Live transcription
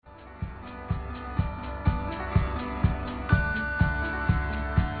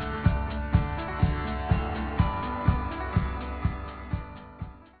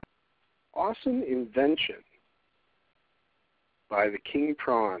awesome invention by the King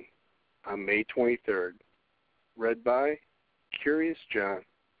Prawn on May 23rd. Read by Curious John.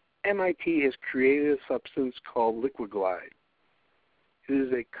 MIT has created a substance called Liquid Glide. It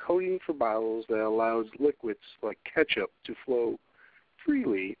is a coating for bottles that allows liquids like ketchup to flow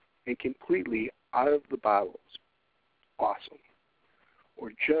freely and completely out of the bottles. Awesome.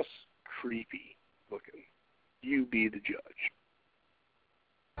 Or just creepy looking. You be the judge.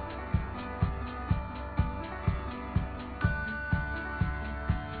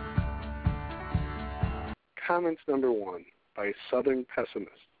 Comments number 1 by Southern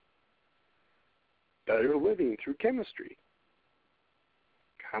Pessimist. Better living through chemistry.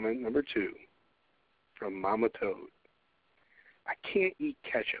 Comment number 2 from Mama Toad. I can't eat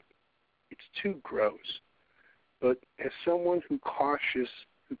ketchup. It's too gross. But as someone who cautions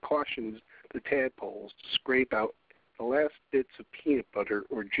the tadpoles to scrape out the last bits of peanut butter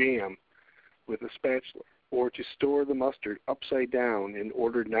or jam with a spatula, or to store the mustard upside down in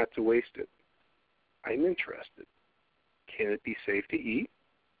order not to waste it, I'm interested. Can it be safe to eat?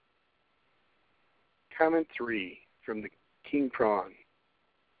 Comment 3 from the King Prawn,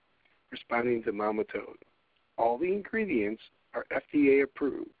 responding to Mama Toad. All the ingredients are FDA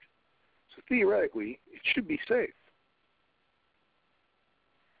approved, so theoretically it should be safe.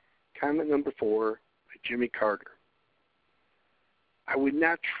 Comment number 4 by Jimmy Carter. I would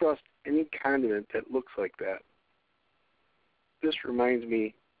not trust any condiment that looks like that. This reminds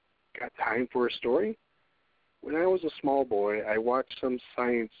me, got time for a story? When I was a small boy, I watched some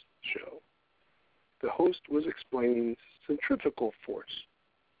science show. The host was explaining centrifugal force.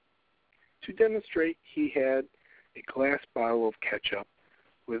 To demonstrate, he had a glass bottle of ketchup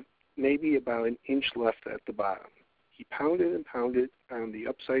with maybe about an inch left at the bottom. He pounded and pounded on the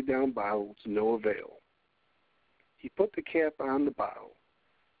upside-down bottle to no avail. He put the cap on the bottle,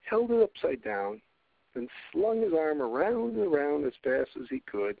 held it upside down, then slung his arm around and around as fast as he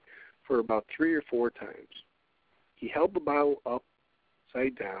could for about 3 or 4 times. He held the bottle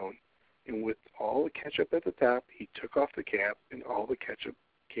upside down, and with all the ketchup at the top, he took off the cap, and all the ketchup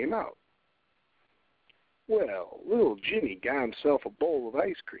came out. Well, little Jimmy got himself a bowl of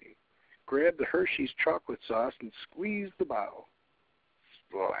ice cream, grabbed the Hershey's chocolate sauce, and squeezed the bottle.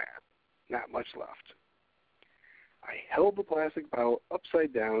 Splat. Not much left. I held the plastic bottle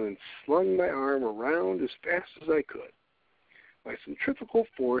upside down and slung my arm around as fast as I could. My centrifugal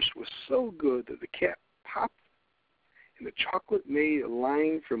force was so good that the cap popped and the chocolate made a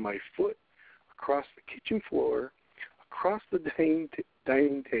line from my foot across the kitchen floor, across the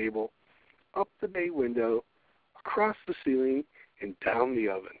dining table, up the bay window, across the ceiling, and down the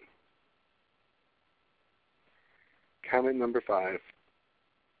oven. Comment number 5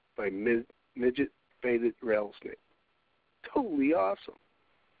 by Midget Faded Rattlesnake. Totally awesome.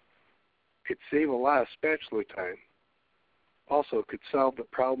 Could save a lot of spatula time. Also could solve the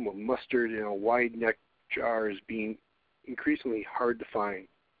problem of mustard in a wide-necked jar as being increasingly hard to find.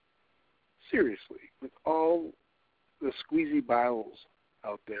 Seriously, with all the squeezy bottles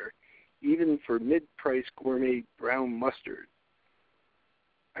out there, even for mid-price gourmet brown mustard,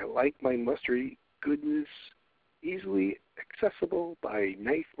 I like my mustardy goodness easily accessible by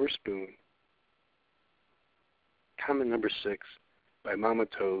knife or spoon. Comment number 6 by Mama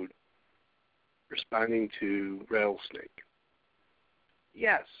Toad, responding to Rattlesnake.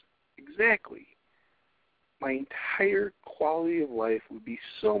 Yes, exactly. My entire quality of life would be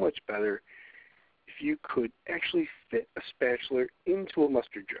so much better if you could actually fit a spatula into a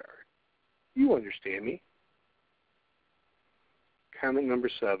mustard jar. You understand me. Comment number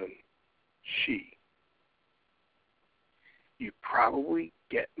 7, she. You probably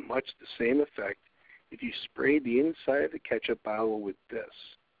get much the same effect if you sprayed the inside of the ketchup bottle with this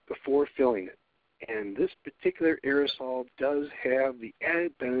before filling it. And this particular aerosol does have the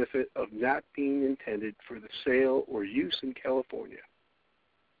added benefit of not being intended for the sale or use in California.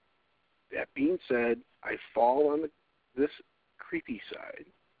 That being said, I fall on this creepy side.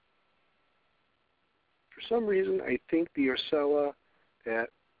 For some reason, I think the Orcella, that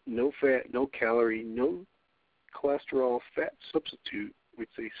no fat, no calorie, no cholesterol fat substitute, which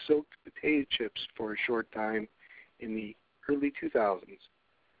they soaked potato chips for a short time in the early 2000s,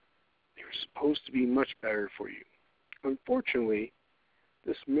 they were supposed to be much better for you. Unfortunately,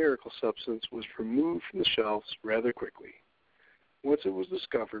 this miracle substance was removed from the shelves rather quickly. Once it was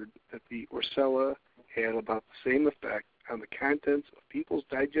discovered that the Orcella had about the same effect on the contents of people's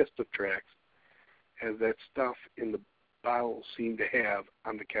digestive tracts as that stuff in the bottle seemed to have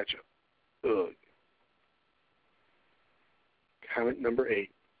on the ketchup. Ugh. Comment number 8,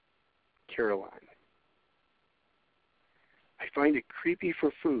 Caroline. I find it creepy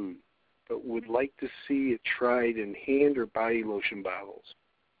for food, but would like to see it tried in hand or body lotion bottles.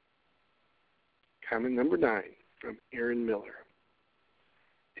 Comment number 9 from Aaron Miller.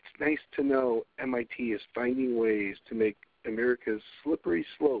 It's nice to know MIT is finding ways to make America's slippery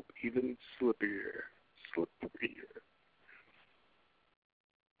slope even slipperier.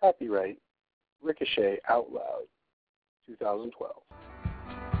 Copyright Ricochet Out Loud, 2012.